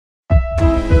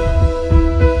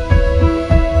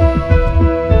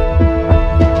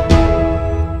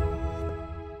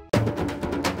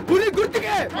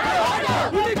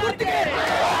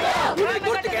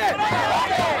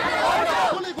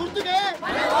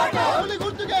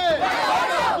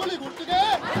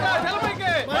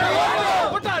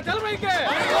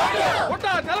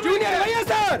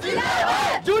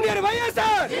Junior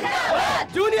YSR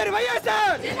junior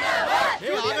YSR.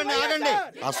 ఆగండి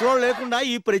అసలు లేకుండా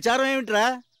ఈ ప్రచారం ఏమిట్రా?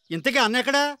 ఇంతకీ అన్న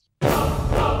ఎక్కడా?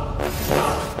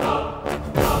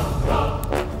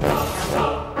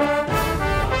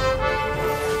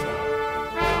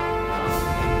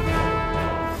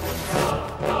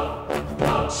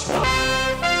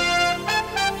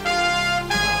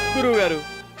 గురువు గారు,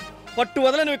 పట్టు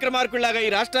వదలని విక్రమార్కుల్లాగా ఈ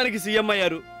రాష్ట్రానికి సీఎం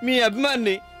అయ్యారు. మీ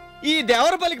అభిమాన్ని ఈ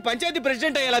దేవరపల్లికి పంచాయతీ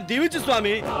ప్రెసిడెంట్ అయ్యేలా దీవించు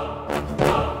స్వామి.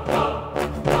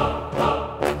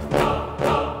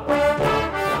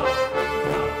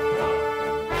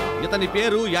 ఇతని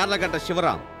పేరు యార్లగడ్డ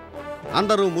శివరాం.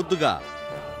 అందరూ ముద్దుగా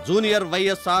జూనియర్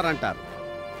వైఎస్ఆర్ అంటారు.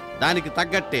 దానికి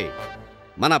తగ్గట్టే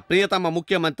మన ప్రియతమ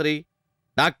ముఖ్యమంత్రి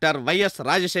doctor YS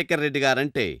Rajasekhar Reddy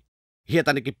guarantee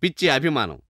ఇతనికి పిచ్చి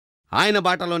అభిమానం. ఆయన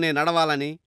బాటలోనే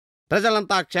నడవాలని,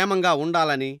 ప్రజలంతా క్షేమంగా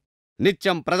ఉండాలని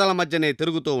నిత్యం ప్రజల మధ్యనే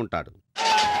తిరుగుతూ ఉంటాడు.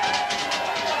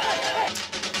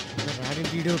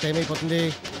 టైం అయిపోతుంది.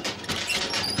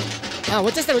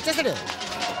 వచ్చేస్తాడు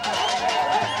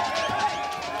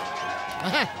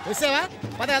వచ్చావా?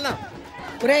 పద వెళ్దాం.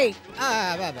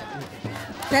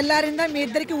 తెల్లారిందా మీ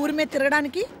ఇద్దరికి ఊరి మీద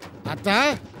తిరగడానికి? అత్త,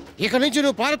 ఇక నుంచి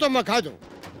నువ్వు పార్వతమ్మ కాదు,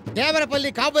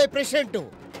 దేవరపల్లి కాబోయే ప్రెసిడెంట్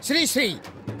శ్రీ శ్రీ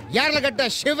యార్లగడ్డ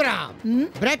శివరాం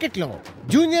బ్రాకెట్ లో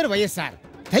జూనియర్ వైఎస్ఆర్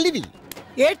తల్లివి.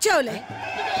 ఏడ్చావులే.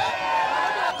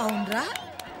 అవునరా,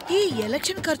 ఈ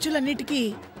ఎలక్షన్ ఖర్చులన్నిటికీ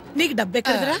నీకు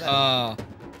డబ్బెక్కడరా?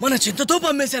 మన చింతతోపు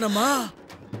అమ్మేశానమ్మా.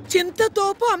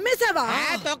 చింతతోపు అమ్మేశావా?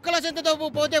 తొక్కల చింతతోపు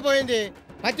పోతే పోయింది.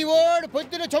 ప్రతి ఓడు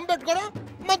పొద్దున చొంపెట్టుకోవడం,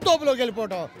 మన తోపులోకి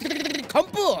వెళ్ళిపోవడం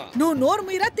కంపు. నువ్వు నోరు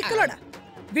మీరా తిక్కలోడా?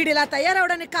 వీడిలా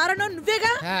తయారవడానికి కారణం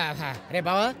నువ్వేగా. రే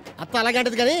బావా, అత్త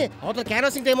అలాగంటది కానీ అవతల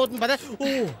క్యాన్వాసింగ్ టైం అవుతుంది పద.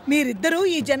 మీరిద్దరూ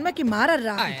ఈ జన్మకి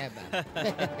మారర్రా.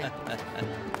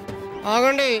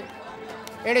 ఆగండి,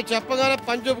 ఏంటి చెప్పగానే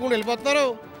పని చూపుకుంటూ వెళ్ళిపోతున్నారు?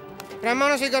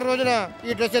 ప్రమాణ స్వీకారం రోజున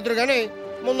ఈ డ్రెస్ ఎదురు కానీ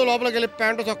ముందు లోపలికి వెళ్ళి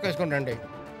ప్యాంటు చొక్కా వేసుకుంటండి.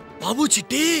 బాబు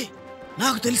చిట్టి,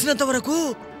 నాకు తెలిసినంత వరకు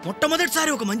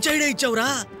మొట్టమొదటిసారి ఒక మంచి ఐడియా ఇచ్చావురా.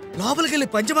 లోపలికి వెళ్ళి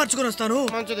పంచ మార్చుకొని వస్తాను.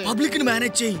 పబ్లిక్ ని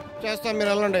మేనేజ్ చేయి. చేస్తాం, మీరు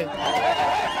వెళ్ళండి.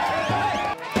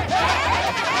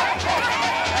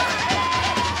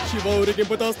 శివ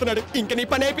ఊరికింపుతో వస్తున్నాడు. ఇంక నీ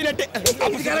పని అయిపోయినట్టే.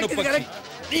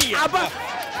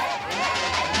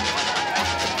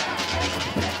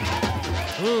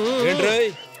 ఏంట్రాయ్,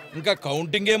 ఇంకా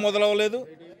కౌంటింగే మొదలవలేదు,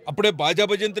 అప్పుడే బాజా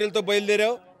భజంత్రులతో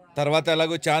బయలుదేరావు? తర్వాత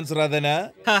ఎలాగో ఛాన్స్ రాదనా?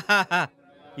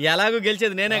 ఎలాగో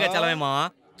గెలిచేది నేనేగా చలవేమా.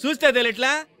 చూస్తే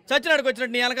తెలియట్లా, చచ్చినాడికి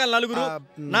వచ్చినట్టు నీ వెనకాల నలుగురు,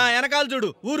 నా వెనకాల చూడు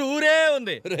ఊరు ఊరే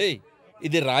ఉంది. రేయ్,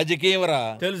 ఇది రాజకీయం రా.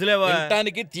 తెలుసులేవా,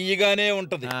 వినటానికి తీయగానే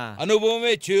ఉంటది,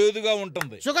 అనుభవమే చేదుగా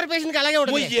ఉంటుంది. షుగర్ పేషెంట్ అలాగే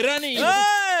ఉంటుంది.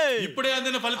 ఇప్పుడే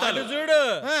అందిన ఫలితాలు చూడు.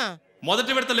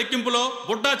 మొదటి విడత లెక్కింపులో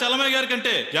బుడ్డా చలమయ్య గారి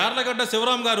కంటే యార్లగడ్డ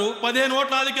శివరాం గారు 15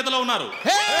 ఓట్ల ఆధిక్యతలో ఉన్నారు.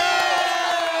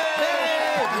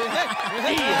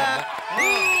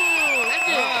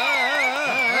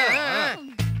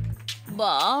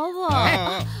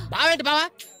 బావేంటి బావా?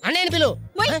 అన్నయ్యని పిలు.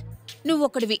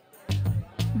 నువ్వొక్కడివి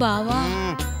బావా.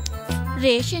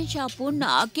 రేషన్ షాపు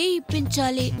నాకే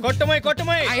ఇప్పించాలి. కొట్టమోయ్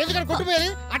కొట్టమోయ్. ఎందుకంటే కొట్టుపోయేది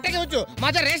అట్టగే వచ్చు. మా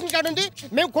దగ్గర రేషన్ కార్డు ఉంది,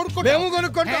 మేము కొనుక్కుంటాం.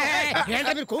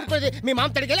 మీరు కొనుక్కోది మీ మామ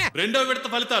తడిగేలా. రెండో విడత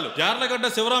ఫలితాలు యార్లగడ్డ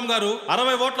శివరాం గారు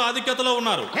 60 ఓట్ల ఆధిక్యతలో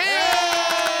ఉన్నారు.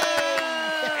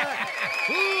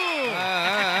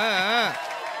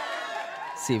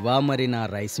 శివ, మరి నా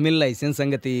రైస్ మిల్ లైసెన్స్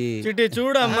సంగతి చిట్టి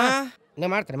చూడమ్మా.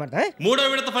 మూడో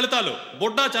విడత ఫలితాలు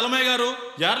బుడ్డా చలమయ్య గారు,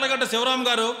 యార్లగడ్డ శివరాం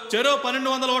గారు చెరో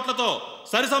 1200 ఓట్లతో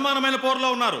సరి సమానమైన పోరులో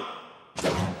ఉన్నారు.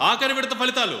 ఆఖరి విడత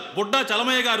ఫలితాలు బుడ్డా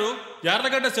చలమయ్య గారు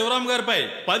యార్లగడ్డ శివరాం గారిపై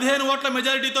 15 ఓట్ల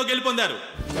మెజారిటీతో గెలుపొందారు.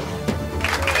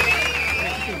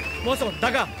 మోసం,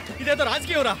 దగా, ఇదేదో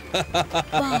రాజకీయం రా.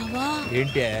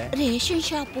 ఏంటి? రేషన్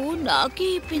షాపు నాకే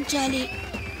ఇప్పించాలి.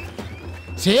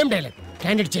 Same dialogue,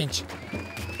 candidate change.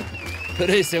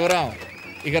 రే శివరాం,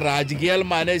 ఇక రాజకీయాలు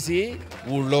మానేసి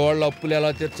ఊళ్ళో వాళ్ళ అప్పులు ఎలా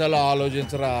తీర్చాలో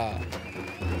ఆలోచించరా.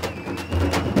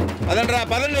 పదండి రా,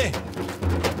 పదండి.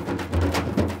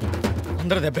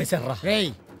 అందరూ దెబ్బేశారా? రేయ్,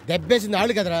 దెబ్బేసింది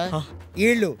ఆళ్ళు కదరా,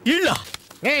 ఈళ్ళు.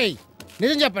 రేయ్,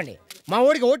 నిజం చెప్పండి, మా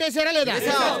ఊడికి ఓటేసారా లేదా?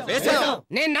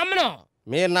 నేను నమ్మను.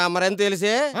 మీరు నమ్మరని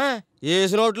తెలిసే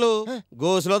ఏసు నోట్లు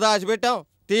గోసులో దాచిపెట్టాం.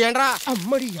 తీయండి రా.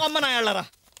 అమ్మ నా ఏళ్ళరా,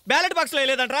 బ్యాలెట్ బాక్స్ లో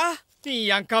వేయలేదంట్రా నీ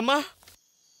అంకమ్మ.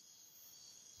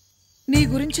 నీ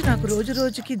గురించి నాకు రోజు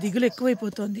రోజుకి దిగులు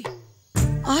ఎక్కువైపోతోంది.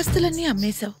 ఆస్తులన్నీ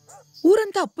అమ్మేశావు,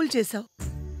 ఊరంతా అప్పులు చేశావు.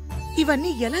 ఇవన్నీ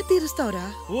ఎలా తీరుస్తావురా?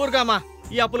 ఊరుగామా,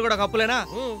 ఈ అప్పులు కూడా అప్పులేనా?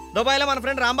 దుబాయ్లో మన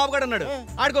ఫ్రెండ్ రాంబాబు గారు ఉన్నాడు,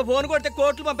 ఆడికో ఫోన్ కొడితే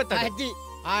కోట్లు పంపిస్తాడు.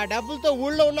 ఆ డబ్బులతో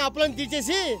ఊళ్ళో ఉన్న అప్పులను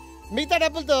తీసేసి మిగతా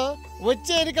డబ్బులతో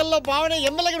వచ్చే ఎన్నికల్లో బావనే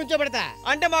ఎమ్మెల్యేగా నుంచోబెడతా.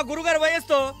 అంటే మా గురుగారు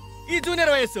వయస్సుతో ఈ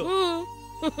జూనియర్ వయస్సు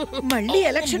మళ్ళీ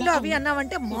ఎలక్షన్ లో అవి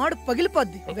అన్నావంటే మాడు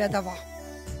పగిలిపోద్ది వేదవా.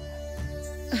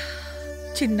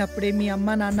 చిన్నప్పుడే మీ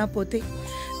అమ్మ నాన్న పోతే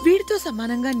వీడితో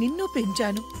సమానంగా నిన్ను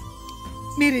పెంచాను.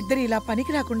 మీరిద్దరు ఇలా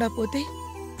పనికి రాకుండా పోతే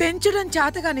పెంచడం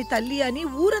చేతగాని తల్లి అని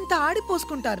ఊరంతా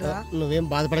ఆడిపోసుకుంటారా. నువ్వేం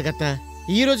బాధపడకత్తా,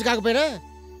 ఈ రోజు కాకపోయినా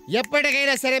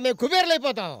ఎప్పటికైనా సరే మేము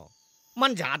కుబేర్లైపోతాం.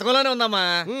 మన జాతకంలోనే ఉందమ్మా.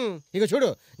 ఇక చూడు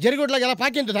జరుగుట్లా ఎలా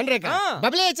పాకింది తండ్రేక.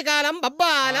 బబలేచకాలం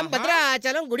బబ్బాలం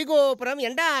భద్రాచలం గుడిగోపురం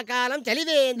ఎండాకాలం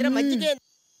చలివేంద్రం మజ్జిగే.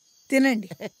 తినండి.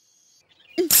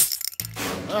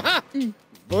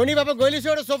 బోని బాబా గోలీ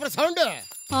చూడు సూపర్ సౌండ్.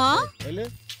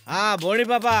 బోని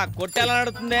పాప కొట్టేలా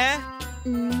నడుతుందే.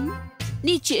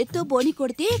 నీ చేత్తో బోని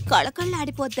కొడితే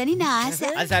కళకళ్ళాడిపోద్దని నా ఆశ.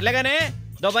 అది సర్లేగానే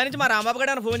దుబాయ్ నుంచి మా రాంబాబు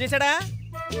గారు ఫోన్ చేశాడా?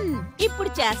 ఇప్పుడు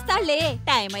చేస్తాళ్లే,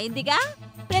 టైం అయిందిగా.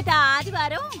 ప్రతి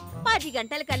ఆదివారం 10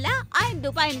 గంటల కల్లా ఆయన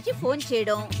దుబాయ్ నుంచి ఫోన్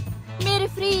చేయడం, మీరు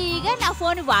ఫ్రీగా నా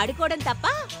ఫోన్ వాడుకోవడం తప్ప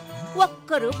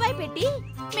 ₹1 పెట్టి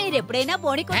మీరెప్పుడైనా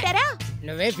బోని కొట్టారా?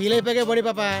 నువ్వే ఫీల్ అయిపోయా బోని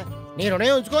పాప, నీ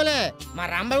రుణం ఉంచుకోలే. మా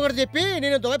రాంబాబు కూడా చెప్పి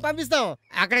నేను దుబాయ్ పంపిస్తాం.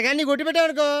 అక్కడ కానీ నీ కొట్టి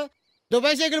పెట్టావనుకో,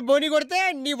 దుబాయ్ సైకిల్ బోని కొడితే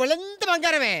నీ ఒళ్ళంతా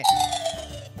బంగారమే.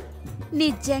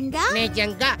 నిజంగా?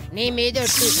 నిజంగా నీ మీద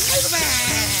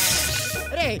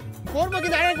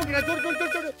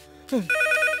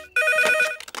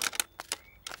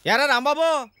ఎరా రాంబాబు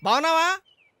బాగున్నావా?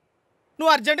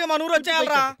 నువ్వు అర్జెంటుగా మన ఊరు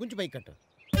వచ్చేయాలరా. కొంచెం పైకి కట్టు.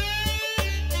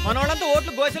 మన వాళ్ళంతా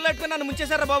ఓట్లు గోసలు పెట్టుకుని నన్ను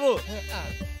ముంచేశారా బాబు.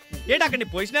 ఏంటి అక్కడ నీ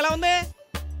పొజిషన్ ఎలా ఉంది?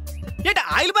 ఏంటి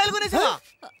ఆయిల్ బాయిల్ కొనేసావా?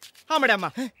 అమ్మడే అమ్మ,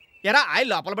 ఎరా ఆయిల్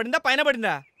లోపల పడిందా పైన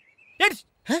పడిందా? ఏంటి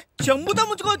చెంబుతో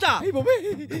ముంచుకోవచ్చా?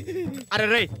 అరే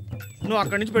రై, నువ్వు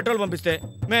అక్కడి నుంచి పెట్రోల్ పంపిస్తే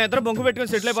మేము ఇద్దరు బొంగు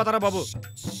పెట్టుకుని సెటిల్ అయిపోతారా బాబు.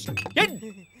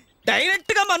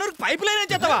 డైరెక్ట్ గా మనూరు పైప్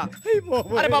లైన్ చేస్తావా?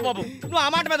 అరే బాబు నువ్వు ఆ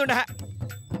మాట మీద ఉండే.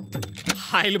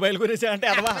 ఆయిల్ బయలు గురించి అంటే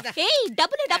అదవా.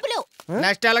 డబ్బులు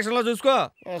నెక్స్ట్ ఎలక్షన్ లో చూసుకో.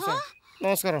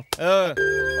 నమస్కారం.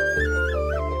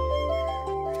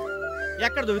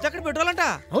 ఎక్కడ దొరికితే అక్కడ పెట్రోల్ అంట.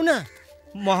 అవునా?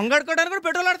 మొహం కడుకోవడానికి కూడా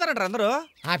పెట్రోల్ ఆడతారంట అందరూ.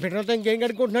 ఆ పెట్రోల్ తో ఇంకేం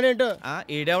కడుక్కుంటున్నాడు ఏంటో.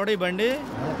 ఈడేవాడు ఈ బండి.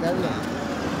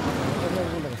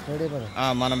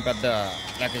 మనం పెద్ద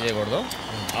లెక్క చేయకూడదు,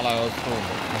 అలా వస్తూ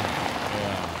ఉంటుంది.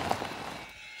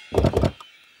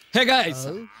 Hey guys,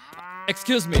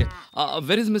 excuse me.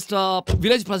 Where is Mr.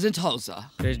 Village President House?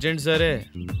 President sir,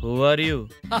 who are you?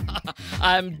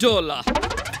 I am Dola.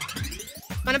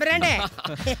 మన బ్రాండే.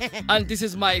 And this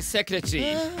is my secretary.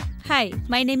 Hi,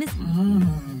 my name is.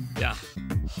 Yeah.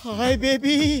 Hi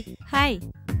baby. Hi.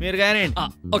 మీరు గాని.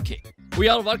 Okay. We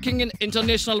are working in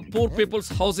International Poor People's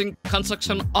Housing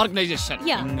Construction Organization.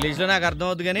 English లో నాకు అర్థం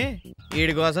అవుతుంది కానీ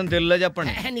వీడి కోసం తెలుగులో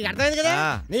చెప్పండి. నీకు అర్థమైంది కదా?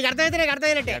 నీకు అర్థమైతే నాకు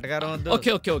అర్థమైనట్టే.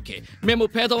 ఓకే. మేము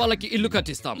పేదవాళ్ళకి ఇల్లు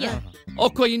కట్టిస్తాం.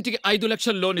 ఒక్కో ఇంటికి 5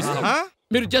 లక్షలు లోన్ ఇస్తాం.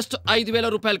 మీరు జస్ట్ 5,000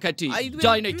 రూపాయలు కట్టి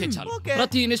జాయిన్ అయితే చాలు.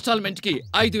 ప్రతి ఇన్స్టాల్మెంట్ కి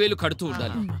 5,000 కడుతూ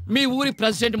ఉండాలి. మీ ఊరి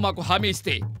ప్రెసిడెంట్ మాకు హామీ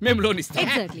ఇస్తే మేము లోన్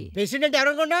ఇస్తాం. President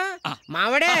ఎవరనుకున్నా?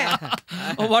 మావడే.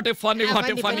 What a funny.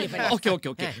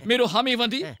 Okay. మీరు హామీ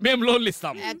ఇవ్వండి, మేము లోన్లు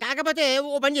ఇస్తాం. కాకపోతే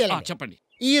ఓ పని చేయాలి. చెప్పండి.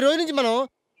 ఈ రోజు నుంచి మనం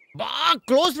బాగా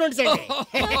క్లోజ్ ఫ్రెండ్స్ అండి.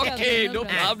 Okay, no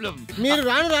problem. మీరు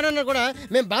రాను కూడా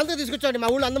మేము బాంతో తీసుకొచ్చాండి మా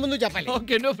ఊళ్ళో అందరి ముందు చెప్పాలి.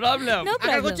 Okay, no problem.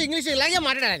 అక్కడికి వచ్చి ఇంగ్లీష్ ఇలాగే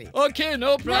మాట్లాడాలి. Okay,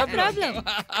 no problem.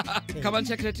 Come on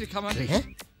secretary, come on.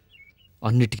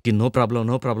 అన్నిటికీ నో ప్రాబ్లం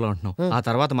అంటున్నావు. ఆ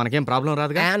తర్వాత మనకేం ప్రాబ్లం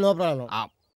రాదుగా. No problem.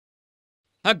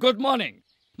 Good morning.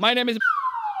 My name is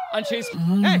and she's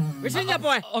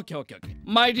okay.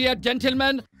 My dear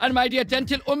gentlemen and my dear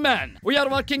gentlewomen, we are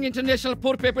working International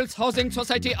Poor People's Housing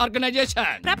Society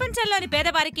Organization. ప్రపంచంలోని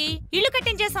పేదవారికి ఇల్లు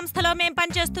కట్టించే సంస్థలో మేము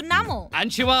పనిచేస్తున్నాము. And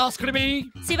Shiva asked me.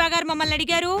 Shiva గారు మమ్మల్ని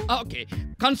అడిగారు. Okay.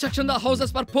 Construction the houses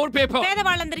for poor people.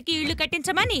 పేదవాళ్ళందరికీ ఇల్లు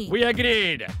కట్టించమని. We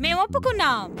agreed. మేము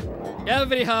ఒప్పుకున్నాం.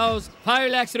 Every house 5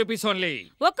 lakhs rupees only.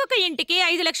 ఒక్కొక్క ఇంటికి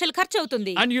 5 లక్షలు ఖర్చు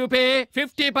అవుతుంది. And you pay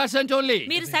 50% only.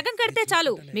 మీరు సగం కడితే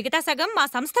చాలు, మిగతా సగం మా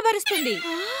సంస్థ భరిస్తుంది.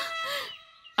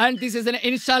 And this is an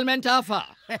installment offer.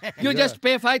 You just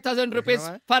pay 5,000 rupees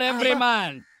for every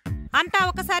month. అంతా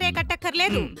ఒకసారే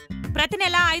కట్టక్కర్లేదు, ప్రతి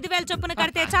నెల 5,000 చొప్పున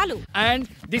కడితే చాలు. And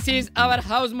this is our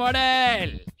house model.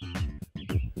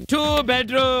 2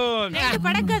 bedrooms.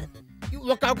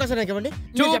 ఒక అవకాశం నాకు ఇవ్వండి.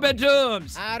 2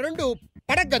 bedrooms. 2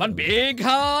 పడగదు. 1 big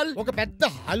hall. ఒక పెద్ద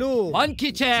హాలు. 1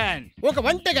 kitchen. ఒక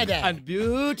వంట గది. And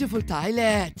beautiful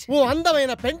toilet. ఓ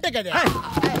అందమైన పెంట గది.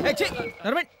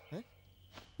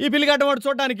 ఈ బిల్లు కట్టవాడు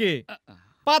చూడడానికి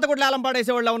పాత గుడ్ల ఆలం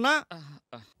పాడేసేవాళ్ళ ఉన్నా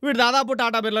వీడు దాదాపు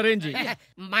టాటా బిర్లా రేంజ్.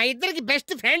 మా ఇద్దరికి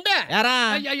బెస్ట్ ఫ్రెండ్.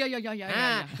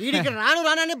 వీడికి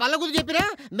రానని బల్ల గురించి చెప్పినా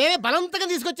మేమే బలవంతంగా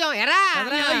తీసుకొచ్చాం. ఎరా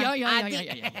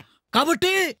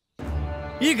కాబట్టి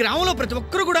ఈ గ్రామంలో ప్రతి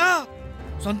ఒక్కరు కూడా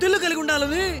సొంత ఇల్లు కలిగి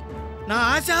ఉండాలని నా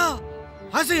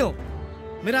ఆశయం.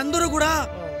 మీరందరూ కూడా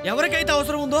ఎవరికైతే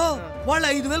అవసరం ఉందో వాళ్ళ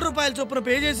 5,000 రూపాయల చొప్పున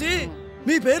పే చేసి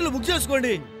మీ పేర్లు బుక్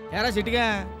చేసుకోండి. ఎరా సిటిగా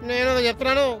నేను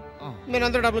చెప్తున్నాను,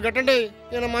 మీరందరూ డబ్బులు కట్టండి,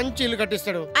 నేను మంచి ఇల్లు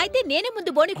కట్టిస్తాడు. అయితే నేనే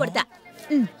ముందు బోని కొడతా.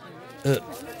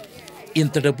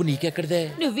 ఇంత డబ్బు నీకెక్కడదే?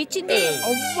 నువ్విచ్చింది.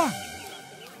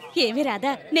 ఏమి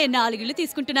రాదా, నేను 4 ఇళ్ళు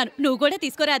తీసుకుంటున్నాను, నువ్వు కూడా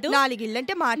తీసుకోరాదు? 4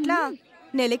 ఇళ్ళంటే మాటలా?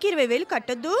 నెలకి 20,000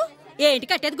 కట్టొద్దు. ఏంటి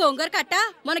కట్టేది? గోంగూర కట్ట?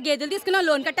 మన గేదెలు తీసుకున్నాం,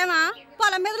 లోన్ కట్టామా?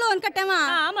 పొలం మీద లోన్ కట్టామా?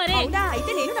 అవునా?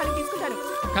 అయితే నేను 4 తీసుకుంటాను.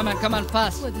 Come on,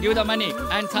 fast. Give the money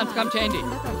and sons come చేయండి.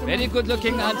 Very good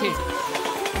looking auntie.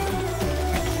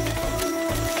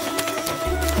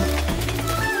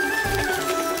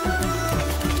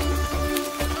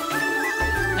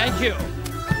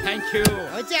 Thank you.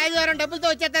 వచ్చే ఆదివారం డబ్బులతో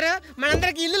వచ్చేస్తారు,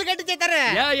 మనందరికి ఇల్లు కట్టించేస్తారు.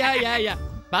 Yeah.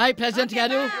 Bye, President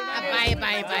గారు. Bye.